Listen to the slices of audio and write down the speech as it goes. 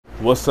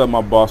What's up,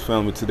 my boss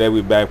family? Today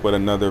we're back with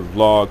another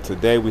vlog.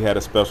 Today we had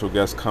a special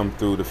guest come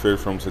through the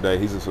fish room today.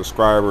 He's a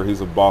subscriber, he's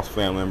a boss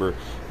family member.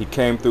 He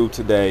came through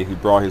today, he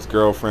brought his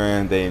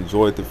girlfriend, they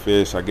enjoyed the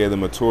fish. I gave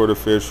them a tour of the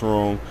fish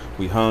room.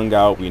 We hung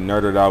out, we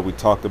nerded out, we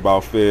talked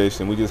about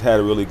fish, and we just had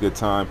a really good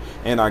time.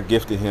 And I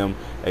gifted him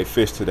a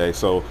fish today.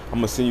 So I'm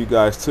gonna send you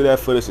guys to that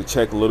footage to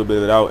check a little bit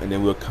of it out, and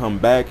then we'll come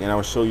back and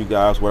I'll show you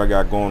guys what I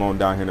got going on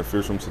down here in the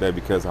fish room today,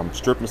 because I'm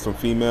stripping some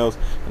females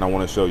and I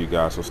want to show you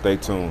guys, so stay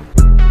tuned.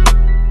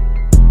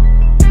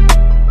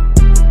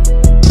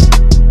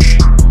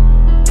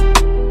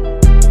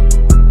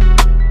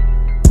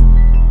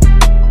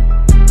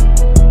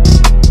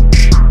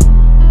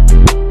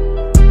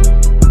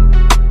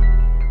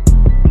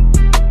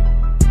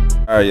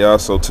 Alright, y'all,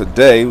 so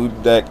today we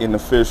back in the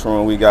fish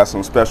room. We got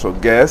some special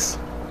guests.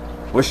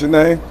 What's your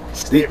name?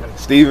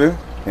 Steven.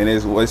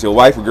 And what's your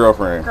wife or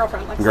girlfriend?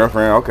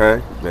 Girlfriend,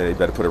 okay. They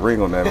better put a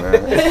ring on that,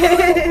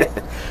 man.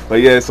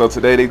 But yeah, so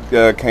today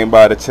they came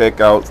by to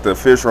check out the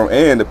fish room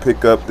and to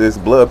pick up this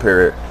blood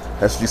parrot.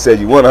 That's what you said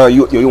you want, huh?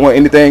 You want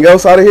anything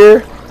else out of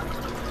here?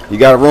 You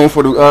got a room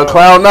for the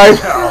clown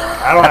knife? No,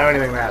 I don't have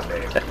anything that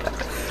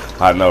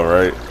big. I know,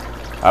 right?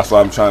 That's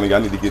why I'm trying to, I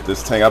need to get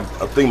this tank. I'm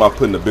thinking about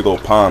putting a big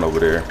old pond over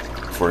there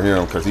for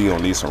him, because he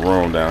gonna need some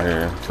room down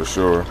here for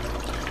sure.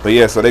 But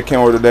yeah, so they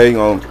came over today.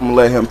 I'm gonna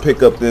let him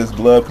pick up this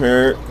blood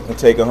parrot and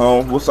take it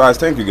home. What size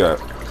tank you got?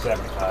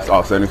 75.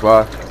 Oh,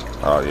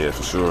 75? Oh yeah,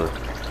 for sure.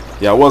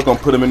 Yeah, I was gonna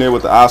put him in there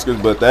with the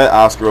Oscars, but that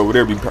Oscar over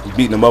there be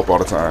beating him up all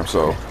the time,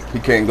 so he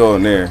can't go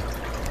in there.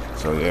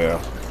 So yeah.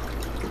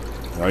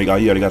 You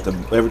already got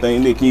everything you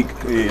need.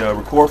 Can you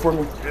record for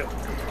me? Yep.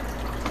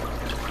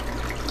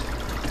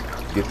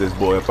 Get this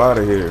boy up out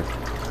of here.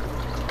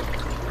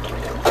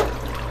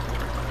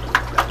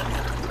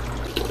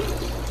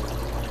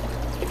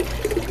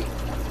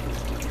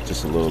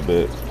 Just a little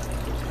bit.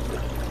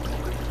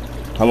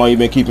 How long you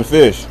been keeping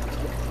fish?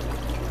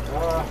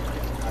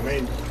 I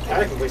mean,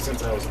 technically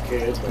since I was a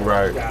kid, but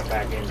Right. got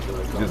back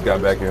into it. Just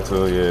got back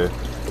into it, yeah.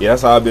 Yeah,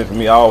 that's how it's been for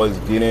me. I always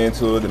get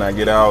into it, then I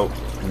get out,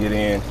 get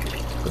in.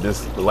 But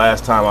the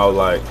last time I was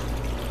like,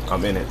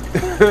 I'm in it.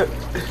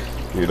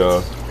 You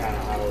know? Kind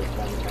of how it's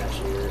been the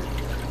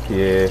past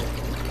year.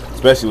 Yeah.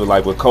 Especially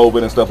with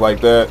COVID and stuff like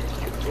that.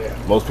 Yeah.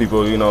 Most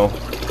people, you know,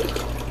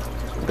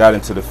 got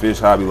into the fish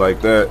hobby like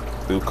that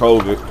through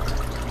COVID.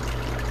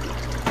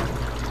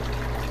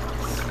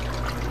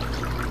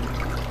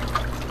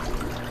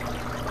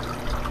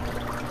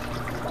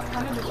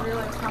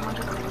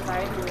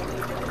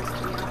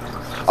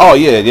 Oh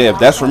yeah,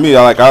 that's for me.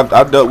 I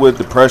dealt with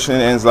depression,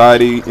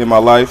 anxiety in my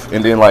life,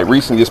 and then like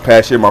recently, this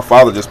past year, my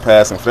father just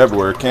passed in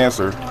February,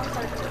 cancer.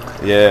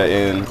 Yeah,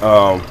 and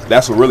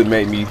that's what really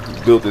made me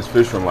build this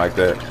fish room like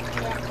that.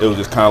 It was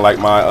just kind of like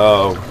my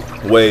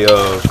way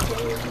of,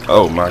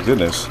 oh my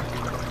goodness,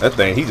 that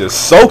thing, he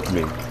just soaked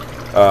me.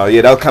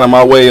 Yeah, that was kind of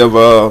my way of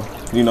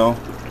you know,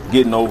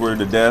 getting over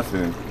the death,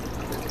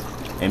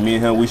 and me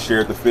and him, we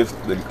shared the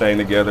thing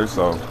together,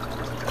 so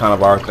kind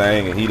of our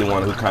thing, and he the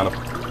one who kind of,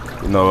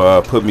 you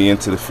know, put me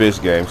into the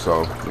fish game.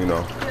 So, you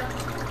know,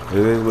 it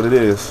is what it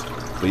is.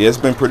 But yeah, it's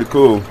been pretty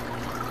cool.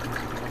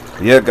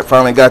 Yeah,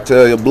 finally got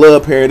your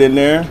blood parrot in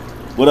there.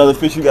 What other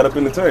fish you got up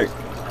in the tank?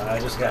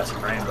 I just got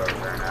some rainbows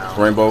right now.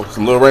 Rainbow,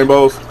 some little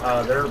rainbows.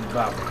 They're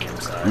about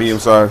medium size. Medium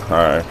size. All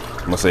right.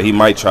 I'm gonna say he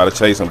might try to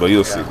chase them, but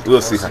you'll see.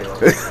 We'll see.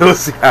 We'll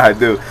see how I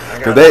do.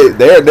 Cause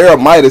they're a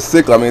mighty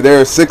cichlid. I mean,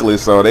 they're cichlids,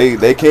 so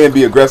they can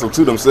be aggressive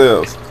to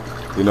themselves.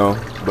 You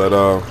know, but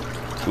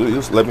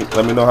just let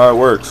me know how it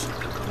works.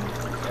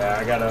 Yeah,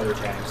 I got other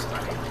tanks.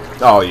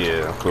 Oh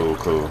yeah, cool.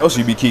 What else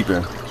you be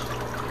keeping?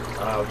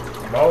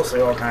 Mostly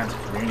all kinds of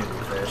community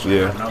fish.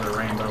 Yeah. I got another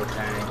rainbow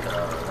tank,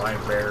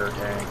 life bearer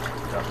tank,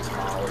 a couple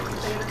smallies.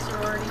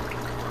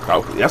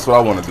 Oh, that's what I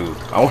want to do.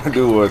 I want to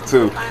do it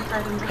too.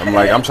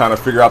 I'm trying to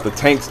figure out the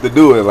tanks to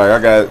do it.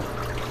 Like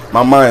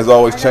my mind's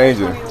always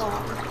changing.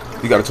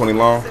 You got a 20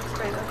 long?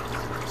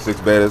 6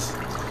 betas.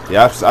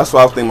 Yeah, that's what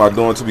I was thinking about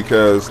doing too,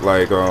 because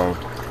like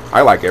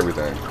I like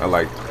everything. I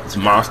like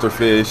monster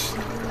fish,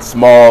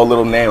 small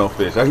little nano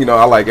fish. You know,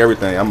 I like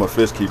everything. I'm a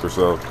fish keeper,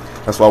 so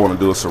that's why I want to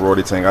do a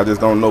sorority tank. I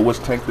just don't know which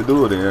tank to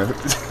do it in.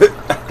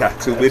 I got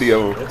too many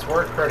of them. It's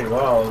worked pretty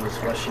well. It was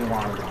what she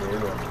wanted to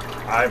do, and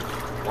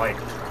I've liked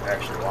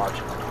actually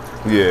watching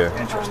them.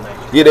 Yeah. Interesting.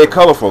 Yeah, they're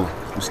colorful.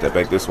 Let me step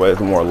back this way. It's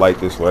more light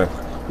this way.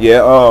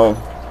 Yeah.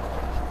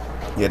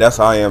 Yeah, that's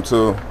how I am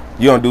too.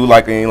 You don't do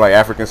like any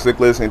African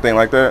cichlids, anything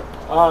like that?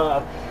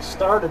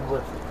 Started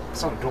with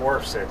some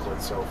dwarf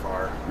cichlids so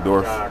far.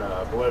 Dwarf. I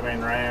got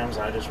Bolivian rams.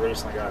 I just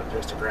recently got a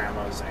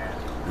pistogrammas,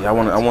 and yeah, I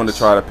want to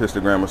try the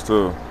pistogrammas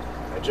too.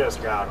 I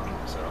just got them,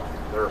 so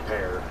they're a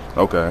pair.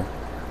 Okay.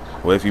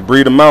 Well, if you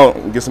breed them out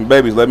and get some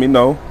babies, let me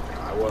know.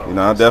 I will. You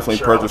know, I'll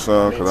definitely purchase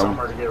some, because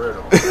somewhere to get rid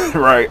of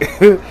them. Right.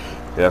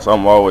 Yeah, so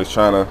I'm always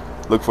trying to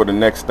look for the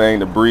next thing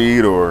to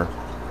breed or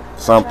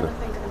something. I'm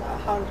thinking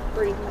about how to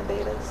breed my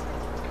betas.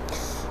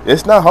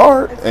 It's not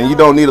hard, and you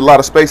don't need a lot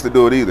of space to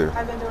do it either.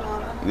 I've been doing a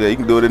lot of. Yeah, you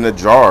can do it in a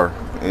jar.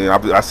 And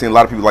I've seen a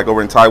lot of people like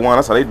over in Taiwan.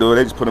 That's how they do it.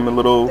 They just put them in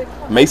little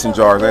mason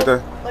jars, ain't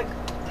they? Like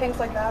tanks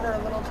like that or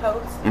little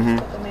totes. Mhm.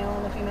 Just put the male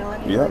and the female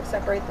in. You Yeah. like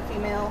separate the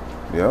female.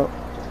 Yep.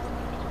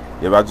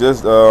 Yeah,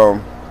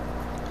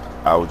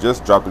 I was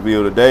just dropped a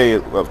video today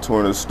of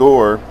touring the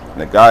store,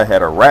 and the guy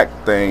had a rack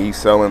thing he's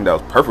selling that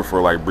was perfect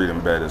for like breeding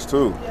bedders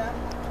too. Yeah.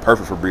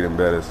 Perfect for breeding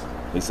bedders.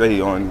 He said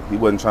he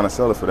wasn't trying to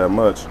sell it for that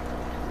much.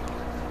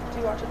 Do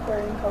you watch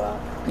Aquarium Co-op?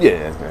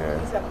 Yeah.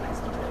 He's got a nice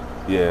one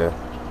too. Yeah.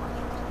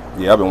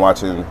 Yeah, I've been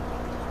watching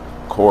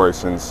Corey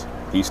since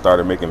he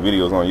started making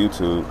videos on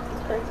YouTube.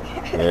 It's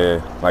crazy.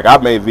 Yeah. Like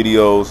I've made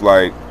videos,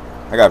 like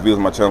I got videos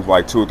on my channel for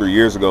like 2 or 3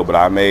 years ago, but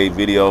I made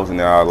videos and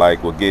then I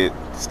like would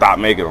stop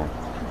making them.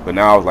 But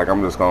now I was like,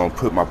 I'm just gonna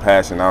put my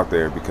passion out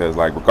there because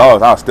like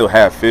regardless, I'll still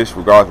have fish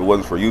regardless if it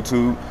wasn't for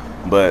YouTube.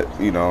 But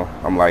you know,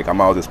 I'm like,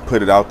 I'll just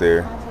put it out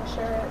there.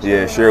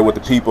 Share it with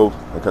the people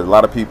because a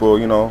lot of people,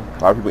 a lot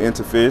of people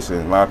into fish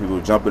and a lot of people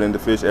jumping into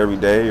fish every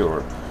day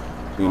or,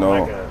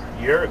 Like a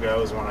year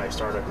ago is when I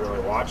started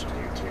really watching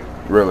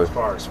YouTube. Really? As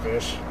far as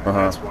fish, and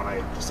that's when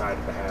I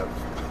decided to have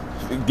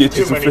get too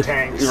you some many fish.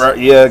 tanks. Right?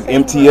 Yeah,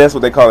 MTS, what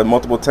they call it,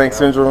 multiple tank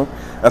syndrome.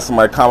 That's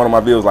somebody comment on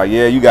my videos like,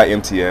 yeah, you got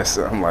MTS.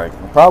 I'm like,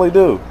 I probably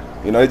do.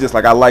 It's just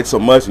like I like so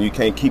much and you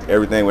can't keep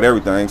everything with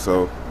everything.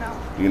 So,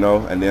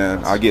 and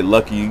then I get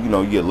lucky.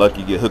 You get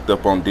lucky, get hooked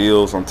up on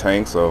deals on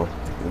tanks. So.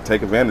 And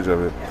take advantage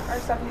of it. Yeah, our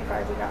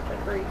 75 we got for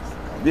free.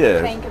 Yeah.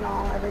 Tank and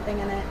all, everything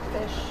in it,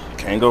 fish.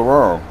 Can't go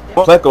wrong. Yeah.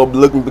 Pleco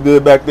looking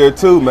good back there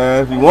too,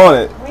 man. If you want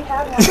it. We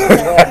had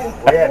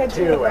one. We had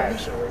two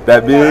actually.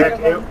 That big?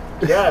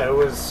 Yeah, it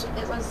was.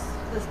 It was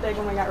this big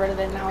when we got rid of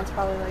it. Now it's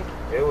probably like.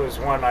 It was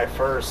when I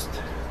first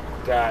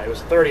got. It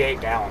was a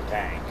 38-gallon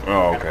tank. Oh,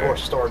 okay. And of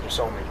course, stored just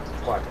so many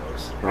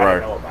plecos. I Right.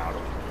 didn't know about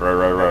them.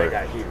 Right. They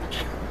got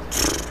huge.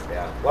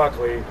 Yeah.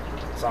 Luckily,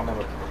 someone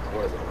with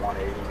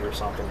 180 or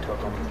something took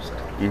them. So.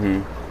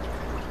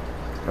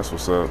 That's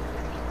what's up.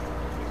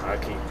 I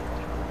keep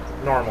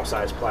normal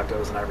sized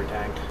plecos in every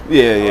tank.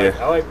 Yeah.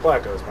 I like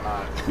plecos, but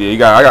not.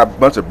 Yeah, I got a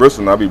bunch of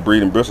bristles. I'll be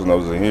breeding bristle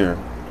noses in here.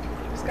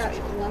 It's got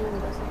lemon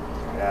bristles.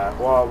 Yeah,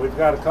 well, we've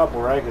got a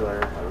couple regular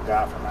that we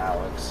got from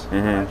Alex.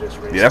 Yeah,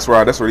 that's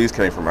where these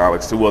came from,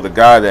 Alex too. Well, the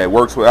guy that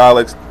works with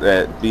Alex,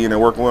 that being there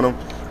working with him,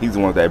 he's the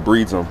one that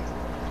breeds them.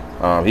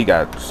 He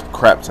got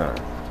crap ton.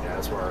 Yeah,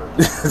 that's where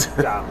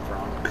I got them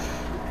from.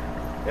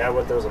 Yeah,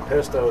 with those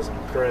Epistos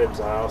and cribs,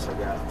 I also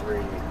got 3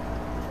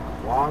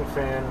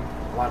 longfin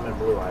lemon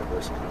blue-eye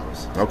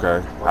bristlenose.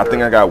 Okay, I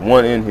think I got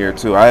 1 in here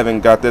too. I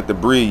haven't got that to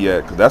breed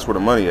yet because that's where the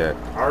money at.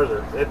 Ours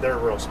they're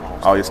real small.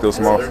 Oh, you're still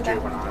small? They're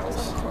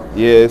juveniles.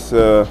 Yeah, it's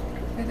Right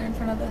there in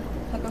front of the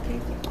Pleco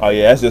cave. Oh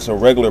yeah, that's just a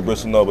regular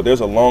bristlenose, but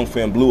there's a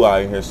longfin blue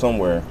eye in here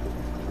somewhere.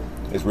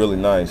 It's really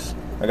nice.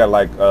 I got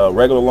like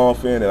regular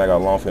longfin and I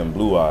got longfin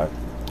blue eye.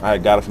 I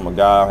had got it from a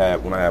guy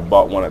when I had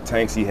bought one of the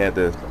tanks.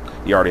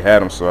 He already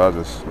had them, so I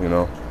just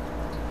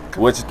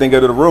What you think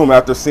of the room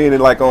after seeing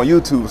it like on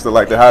YouTube? So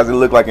like, how does it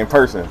look like in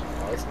person?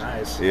 Oh, it's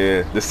nice.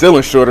 Yeah, the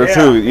ceiling's shorter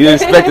too. You didn't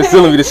expect the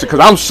ceiling to be this because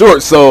I'm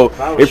short, so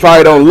it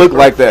probably don't look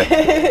like that.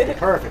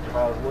 Perfect. If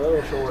I was a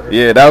little shorter.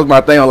 Yeah, that was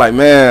my thing. I'm like,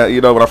 man,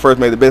 when I first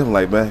made the business, I'm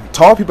like, man,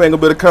 tall people ain't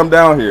gonna be able to come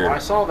down here. Well, I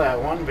saw that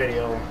one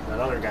video, that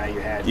other guy you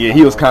had. Yeah,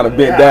 he was kind of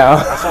bent down.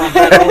 I saw him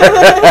bent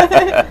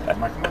over. I'm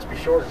like, it must be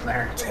short in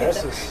there.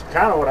 This is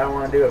kind of what I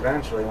want to do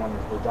eventually when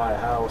we buy a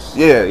house.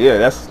 Yeah,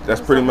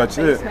 that's pretty much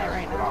it.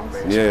 Right now.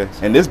 Yeah,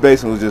 and this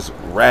basement was just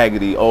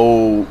raggedy,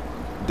 old,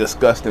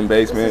 disgusting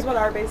basement. This is what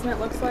our basement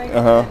looks like.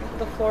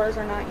 The floors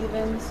are not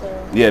even,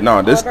 so. Yeah, no,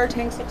 all of our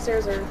tanks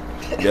upstairs are.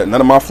 Yeah,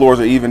 none of my floors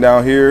are even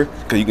down here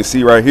because you can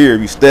see right here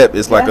if you step,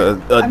 it's like a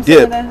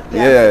dip.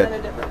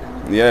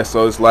 Yeah,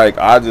 so it's like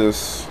I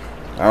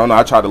don't know.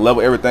 I try to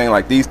level everything.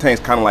 Like these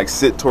tanks kind of like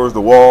sit towards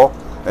the wall.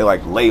 They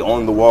like lay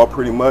on the wall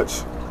pretty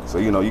much. So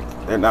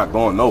they're not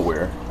going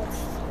nowhere.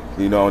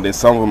 And then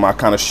some of them I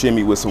kind of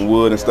shimmy with some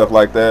wood and stuff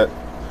like that.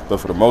 But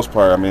for the most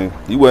part, I mean,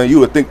 you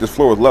would think this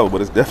floor was low,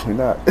 but it's definitely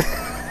not.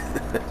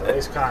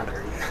 It's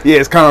concrete. Yeah,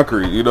 it's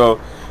concrete.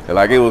 And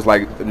like it was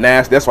like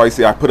nasty. That's why you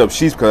see I put up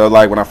sheets because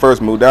like when I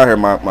first moved down here,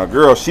 my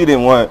girl, she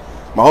didn't want.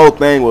 My whole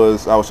thing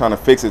was I was trying to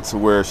fix it to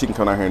where she can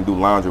come down here and do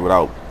laundry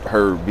without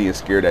her being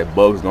scared that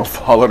bugs don't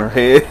fall on her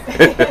head.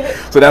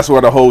 So that's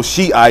where the whole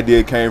sheet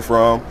idea came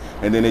from.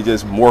 And then it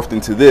just morphed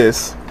into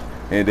this.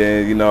 And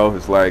then,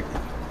 it's like,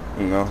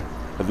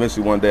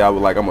 eventually one day I'm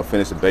gonna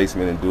finish the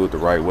basement and do it the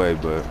right way.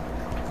 But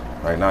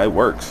right now it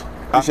works.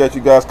 Appreciate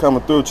you guys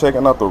coming through,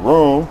 checking out the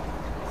room.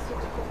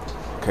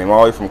 Came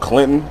all the way from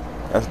Clinton.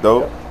 That's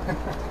dope.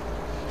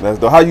 That's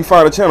dope. How you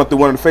find the channel? Through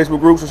one of the Facebook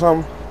groups or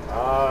something?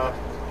 I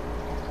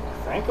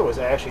think it was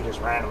actually just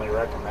randomly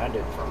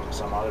recommended from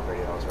some other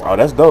videos. Oh,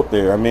 that's dope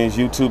there. That means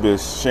YouTube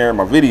is sharing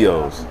my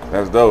videos.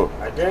 That's dope.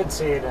 I did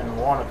see it in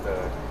one of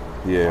the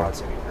Quad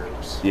City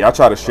groups. Yeah, I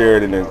try to share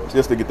it and then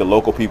just to get the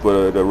local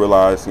people to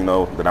realize,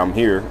 that I'm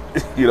here.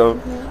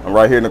 I'm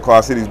right here in the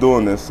Quad Cities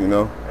doing this,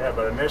 Yeah,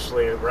 but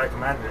initially it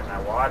recommended it and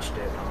I watched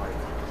it and I'm like,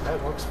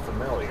 that looks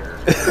familiar.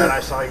 And then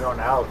I saw you going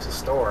to Alex's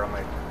store. I'm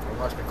like, it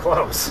must be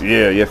close.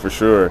 Yeah, for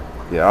sure.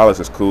 Yeah, Alex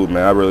is cool,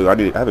 man. I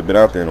haven't been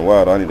out there in a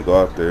while, though. I need to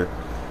go out there.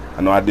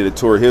 I know I did a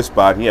tour of his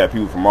spot. He had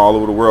people from all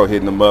over the world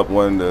hitting him up,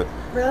 wanting to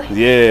Really?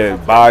 Yeah,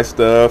 That's buy good.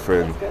 stuff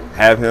and That's good.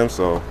 have him.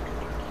 So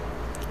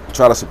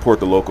try to support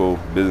the local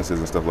businesses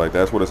and stuff like that.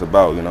 That's what it's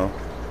about, you know.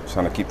 Just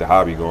trying to keep the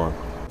hobby going.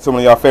 Some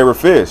of y'all favorite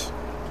fish?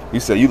 You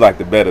said you like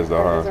the bettas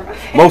though, Those are huh? my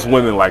favorite. Most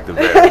women like the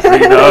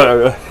bettas. You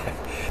know?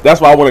 That's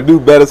why I want to do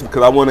bettas,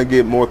 because I want to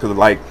get more, because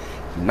like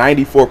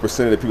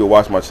 94% of the people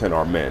watch my channel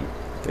are men.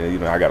 And you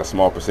know, I got a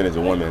small percentage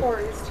of women.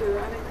 Corys too.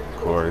 I think they're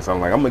cool. Corys. So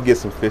I'm like, I'm gonna get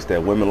some fish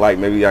that women like.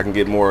 Maybe I can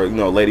get more, you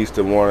know, ladies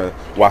to want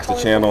to watch the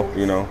channel,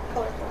 you know.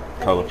 Colorful.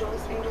 Color.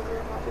 Angels are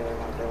a popular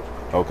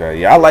one too.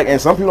 Okay, yeah, I like, and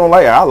some people don't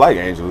like it. I like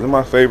angels. They're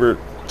my favorite.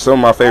 Some of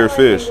my favorite I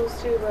like fish.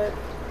 Angels too, but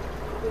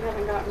we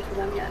haven't gotten to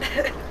them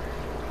yet.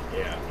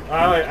 Yeah,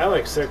 I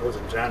like cichlids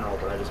in general,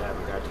 but I just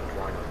haven't got to the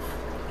point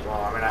of.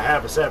 Well, I mean, I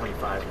have a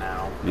 75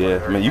 now.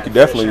 Yeah, I mean, you can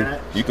Fish in definitely,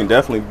 it, you can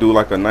definitely do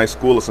like a nice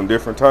school of some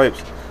different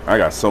types. I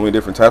got so many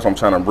different types. I'm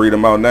trying to breed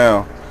them out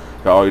now.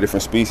 Got all the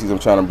different species I'm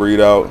trying to breed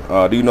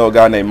out. Do you know a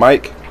guy named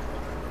Mike?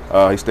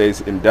 He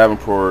stays in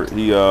Davenport.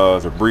 He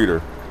is a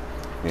breeder,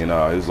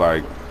 and he's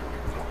like,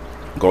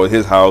 go to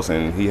his house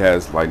and he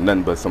has like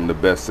nothing but some of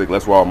the best cichlids.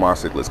 That's where all my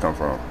cichlids come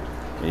from.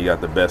 And you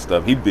got the best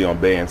stuff. He'd be on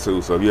band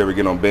too. So if you ever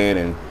get on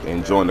band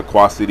and join the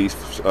Quad Cities,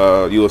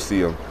 you'll see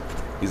him.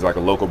 He's like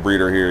a local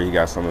breeder here. He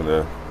got some of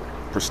the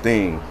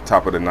pristine,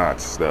 top of the notch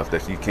stuff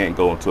that you can't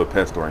go into a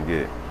pet store and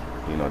get.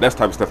 You know, that's the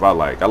type of stuff I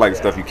like. I like the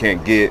stuff you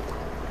can't get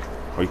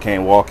or you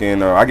can't walk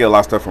in. I get a lot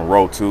of stuff from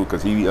Ro too,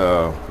 because he, you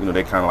know,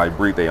 they kind of like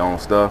breed their own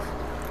stuff.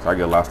 So I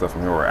get a lot of stuff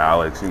from him, or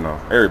Alex, you know,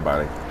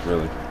 everybody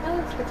really.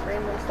 Alex gets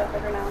random stuff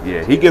every now and then.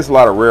 Yeah, he gets a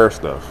lot of rare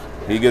stuff.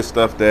 He gets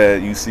stuff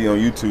that you see on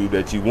YouTube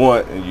that you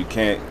want and you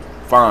can't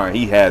find.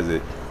 He has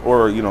it,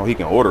 or you know, he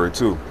can order it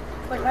too.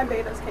 Like my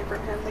betas came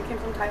from him. They came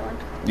from Thailand.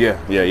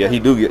 Yeah. He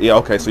do get. Yeah,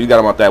 okay. So you got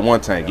them out that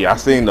one tank. Yeah, I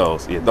seen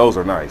those. Yeah, those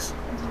are nice.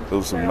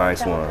 Those are some They're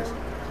nice all ones.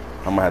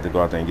 I'm gonna have to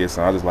go out there and get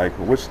some. I just like,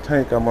 which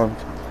tank I'm on.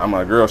 I'm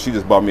like, girl, she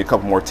just bought me a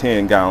couple more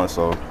 10 gallons,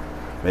 so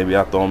maybe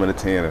I'll throw them in a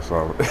 10 or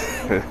so.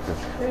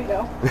 There you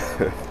go.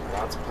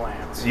 Lots of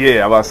plants.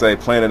 Yeah, I'm about to say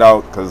plan it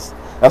out, because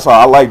that's why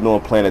I like doing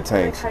planted Like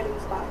tanks. hiding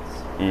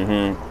spots.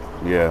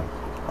 Yeah,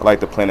 I like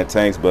the planted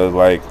tanks, but it's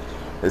like,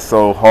 it's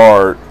so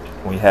hard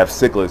when you have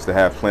cichlids to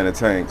have planted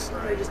tanks.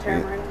 They just tear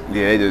them right out.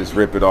 Yeah, they just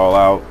rip it all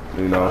out,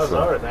 you know. That was the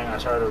So other thing. I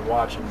started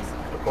watching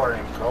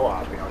Aquarium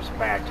Co-op, you know, just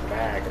back to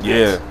back. And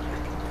yeah.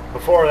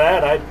 before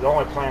that, the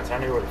only plants I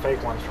knew were the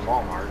fake ones from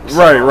Walmart. So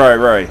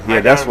Right. Yeah,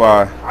 that's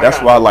why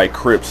got I like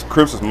Crips.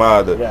 Crips is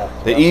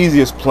the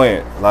easiest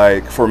plant,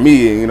 like for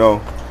me, you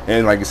know,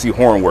 and like you see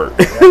hornwort.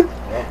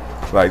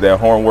 Like that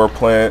hornwort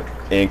plant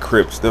and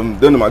Crips. Them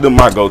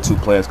my go-to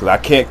plants, because I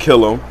can't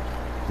kill them.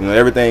 You know,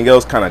 everything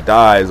else kind of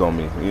dies on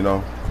me, you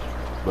know,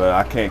 but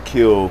I can't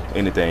kill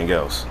anything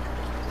else.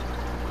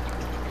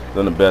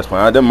 They're the best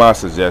plant. They're my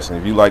suggestion.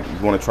 If you want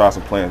to try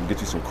some plants,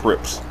 get you some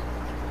Crips.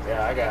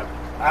 Yeah,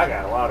 I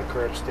got a lot of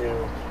Crips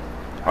too.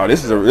 Oh,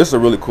 this is a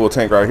really cool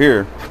tank right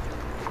here.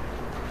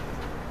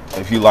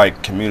 If you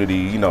like community,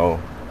 you know,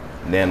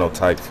 nano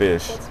type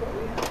fish. That's what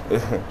we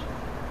have.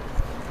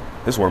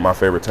 This is one of my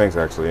favorite tanks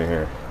actually in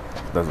here.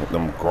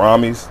 Them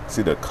Grammies,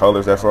 see the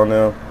colors that's on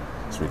them?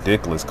 It's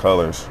ridiculous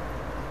colors.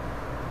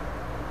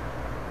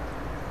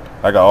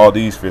 I got all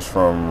these fish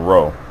from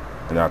Ro,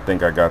 and I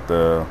think I got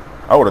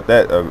I ordered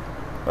that.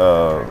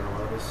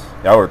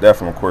 I ordered that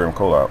from Aquarium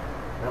Co-op.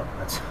 Yep,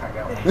 I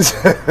got one.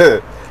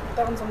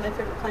 That one's one of my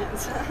favorite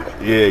plants.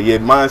 Yeah,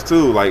 mine's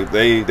too. Like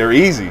they're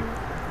easy.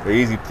 They're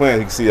easy plants.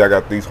 You can see I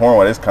got these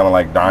hornwort. It's kind of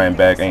like dying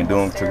back. Ain't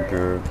doing too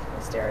good.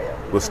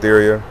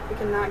 Wisteria. We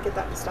cannot get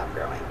that to stop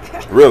growing.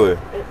 Really?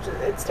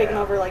 It's taken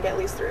over like at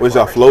least 3 or Was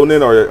 4 y'all floating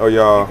it, or You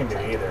y'all? can do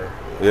either.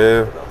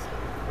 Yeah.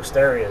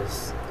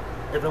 Wisteria's,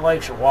 if it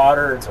likes your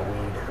water, it's a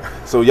weed.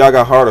 So y'all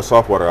got hard or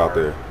soft water out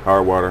there?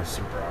 Hard water.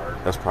 Super hard.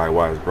 That's probably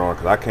why it's growing,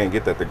 because I can't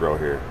get that to grow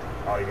here.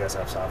 Oh, you guys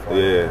have soft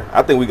water? Yeah,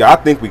 I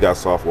think we got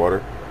soft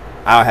water.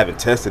 I haven't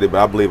tested it,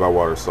 but I believe our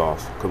water is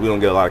soft, because we don't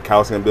get a lot of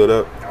calcium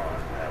buildup. Oh,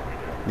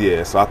 yeah, we do.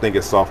 Yeah, so I think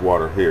it's soft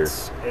water here.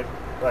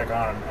 Like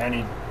on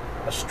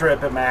a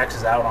strip, it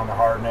maxes out on the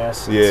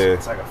hardness.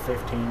 It's like a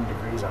 15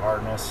 degrees of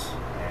hardness,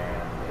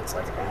 and it's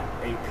like an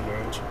 8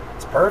 pH.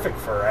 It's perfect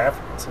for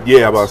Africans.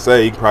 Yeah, I'm about to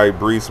say you can probably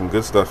breathe some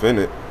good stuff in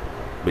it.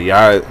 But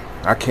yeah,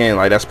 I can't,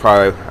 like, that's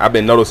probably, I've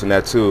been noticing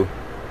that too.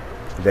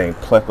 Dang,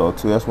 pleco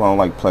too. That's why I don't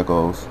like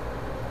plecos.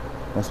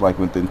 That's like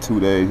within 2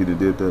 days he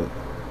did that.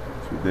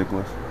 It's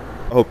ridiculous.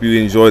 I hope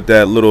you enjoyed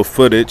that little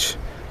footage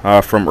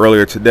from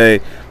earlier today.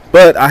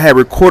 But I had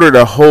recorded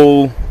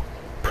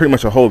pretty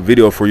much a whole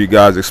video for you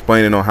guys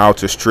explaining on how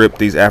to strip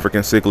these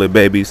African cichlid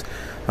babies.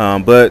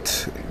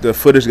 But the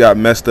footage got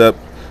messed up.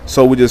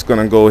 So we're just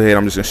gonna go ahead.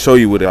 I'm just gonna show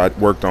you what I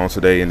worked on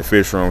today in the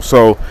fish room.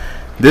 So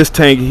this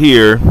tank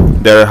here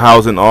that are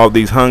housing all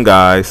these hung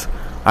guys,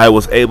 I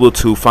was able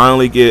to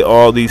finally get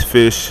all these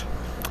fish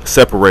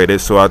separated.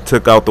 So I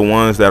took out the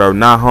ones that are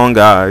not hung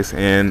guys,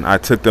 and I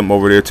took them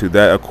over there to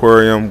that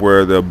aquarium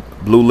where the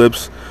blue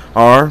lips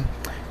are.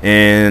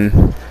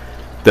 And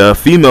the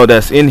female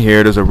that's in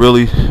here, there's a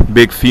really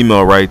big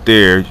female right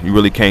there. You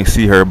really can't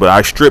see her, but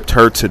I stripped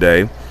her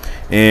today.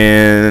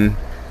 And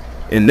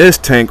in this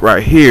tank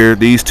right here,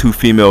 these 2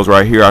 females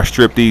right here, I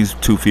stripped these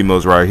 2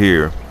 females right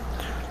here.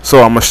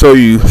 So I'm gonna show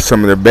you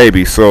some of their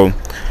babies. So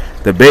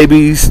the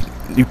babies,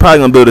 you're probably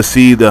gonna be able to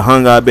see the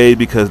hung eye baby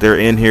because they're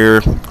in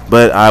here,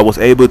 but I was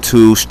able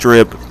to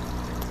strip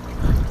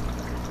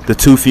the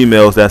 2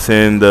 females that's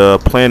in the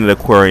Planet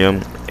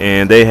Aquarium,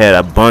 and they had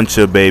a bunch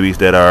of babies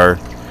that are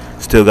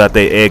still got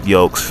their egg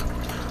yolks.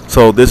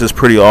 So this is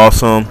pretty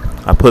awesome.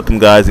 I put them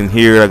guys in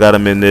here. I got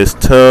them in this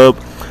tub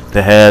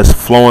that has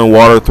flowing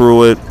water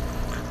through it,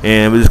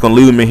 and we're just gonna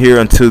leave them in here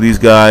until these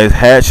guys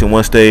hatch. And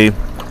once they,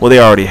 well, they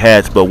already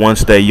hatched, but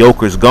once their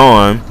yolk is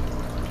gone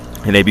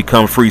and they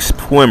become free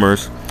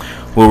swimmers,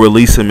 we'll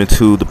release them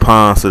into the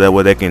pond so that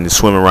way they can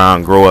swim around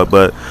and grow up.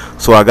 But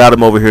so I got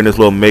them over here in this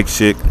little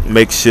makeshift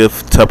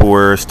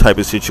Tupperware type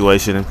of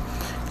situation,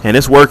 and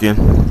it's working.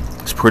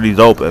 It's pretty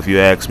dope if you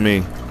ask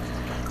me.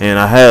 And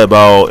I had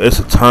about,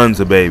 it's tons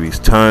of babies,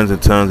 tons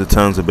and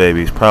tons of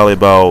babies, probably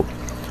about,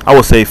 I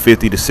would say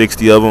 50 to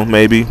 60 of them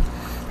maybe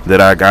that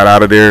I got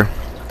out of there.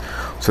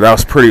 So that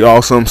was pretty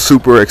awesome.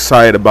 Super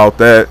excited about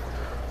that.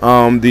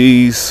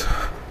 These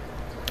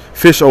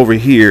fish over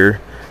here,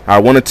 I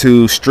wanted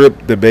to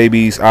strip the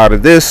babies out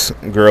of this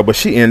girl, but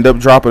she ended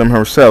up dropping them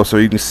herself. So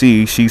you can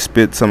see she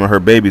spit some of her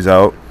babies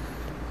out.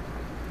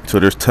 So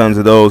there's tons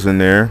of those in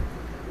there.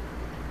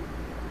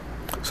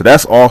 So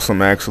that's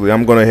awesome. Actually,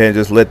 I'm going to ahead and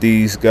just let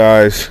these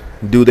guys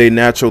do their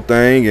natural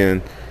thing,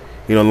 and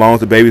you know, as long as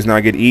the babies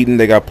not get eaten,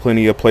 they got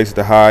plenty of places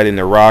to hide in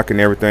the rock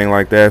and everything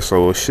like that.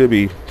 So it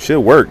should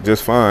work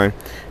just fine.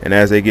 And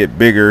as they get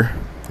bigger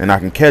and I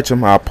can catch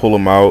them, I'll pull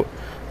them out.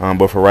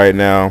 But for right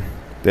now,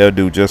 they'll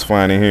do just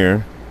fine in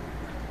here.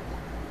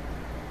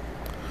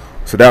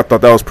 So I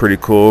thought that was pretty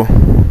cool.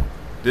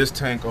 This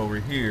tank over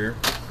here.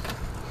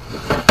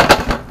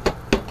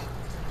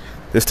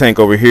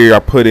 I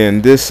put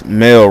in this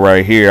male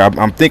right here.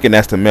 I'm thinking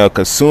that's the male,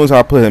 because as soon as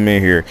I put him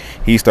in here,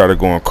 he started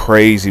going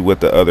crazy with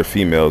the other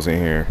females in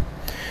here.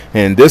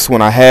 And this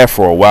one I had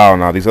for a while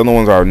now. These other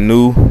ones are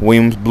new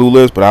Williams blue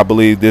lips, but I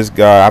believe this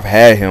guy, I've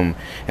had him,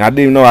 and I didn't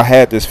even know I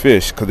had this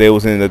fish because they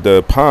was in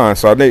the pond.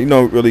 So I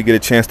didn't really get a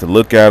chance to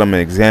look at them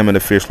and examine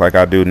the fish like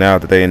I do now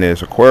that they in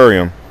this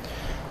aquarium.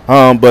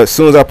 But as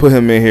soon as I put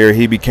him in here,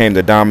 he became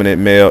the dominant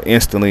male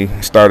instantly.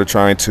 Started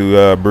trying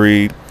to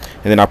breed.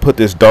 And then I put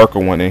this darker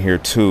one in here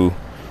too,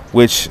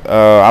 which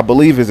I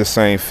believe is the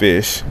same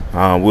fish.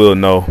 We'll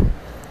know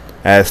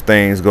as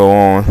things go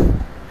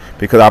on,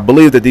 because I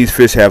believe that these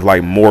fish have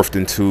like morphed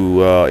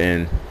into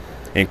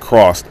and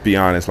crossed, to be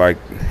honest. Like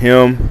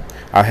him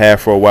I had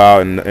for a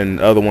while, and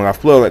the other one I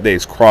feel like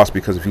they's crossed,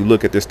 because if you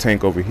look at this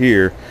tank over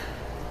here,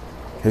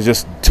 there's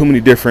just too many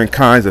different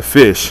kinds of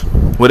fish.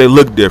 Well, they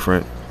look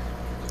different.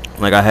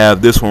 Like I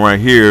have this one right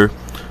here,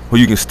 well,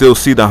 you can still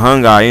see the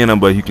hung eye in them,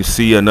 but you can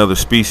see another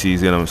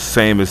species in them,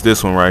 same as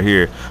this one right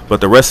here.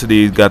 But the rest of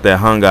these got that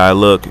hung eye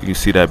look. You can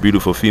see that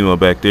beautiful female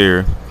back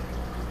there.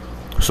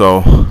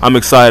 So I'm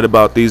excited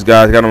about these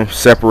guys. Got them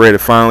separated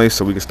finally,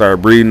 so we can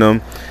start breeding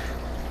them.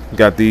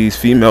 Got these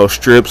female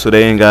strips, so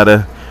they ain't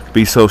gotta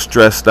be so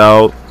stressed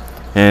out.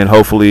 And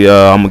hopefully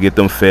I'm gonna get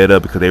them fed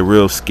up, because they're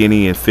real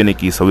skinny and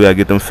finicky. So we gotta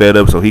get them fed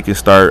up so he can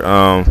start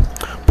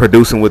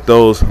producing with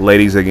those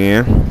ladies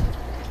again.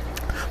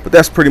 But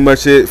that's pretty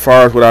much it as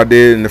far as what I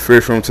did in the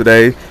fish room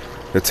today.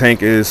 The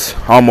tank is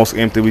almost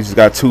empty. We just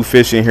got 2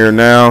 fish in here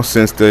now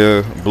since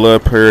the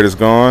blood period is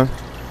gone.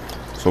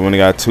 So we only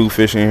got 2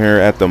 fish in here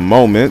at the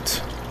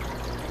moment.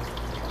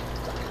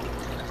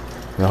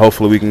 And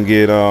hopefully we can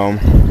get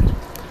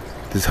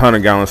this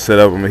 100-gallon set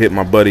up. I'm gonna hit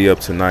my buddy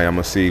up tonight. I'm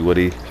gonna see what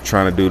he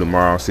trying to do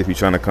tomorrow. See if he's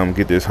trying to come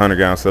get this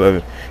 100-gallon set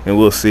up, and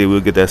we'll see. We'll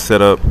get that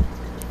set up.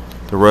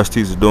 The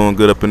Rusties are doing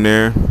good up in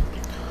there.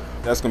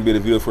 That's going to be the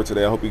video for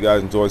today. I hope you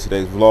guys enjoyed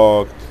today's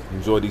vlog.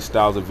 Enjoy these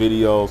styles of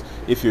videos.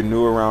 If you're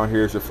new around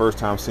here, it's your first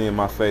time seeing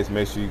my face,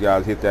 make sure you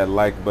guys hit that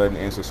like button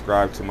and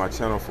subscribe to my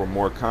channel for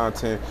more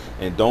content.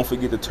 And don't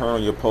forget to turn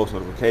on your post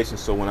notifications,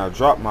 so when I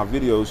drop my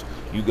videos,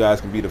 you guys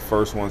can be the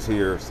first ones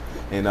here.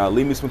 And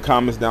leave me some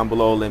comments down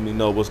below. Let me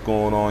know what's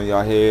going on in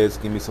y'all heads.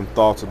 Give me some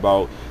thoughts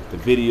about the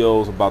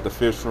videos, about the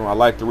fish room. I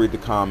like to read the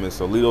comments,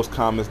 so leave those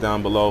comments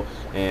down below.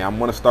 And I'm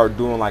going to start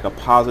doing like a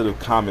positive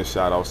comment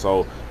shout out.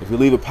 So if you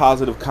leave a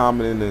positive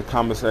comment in the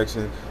comment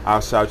section, I'll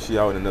shout you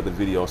out in another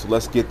video. So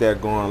let's get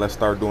that going. Let's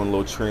start doing a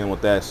little trend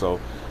with that. So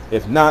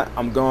if not,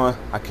 I'm gone.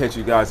 I'll catch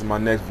you guys in my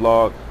next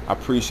vlog. I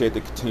appreciate the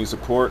continued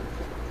support.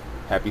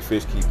 Happy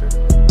fish keeping.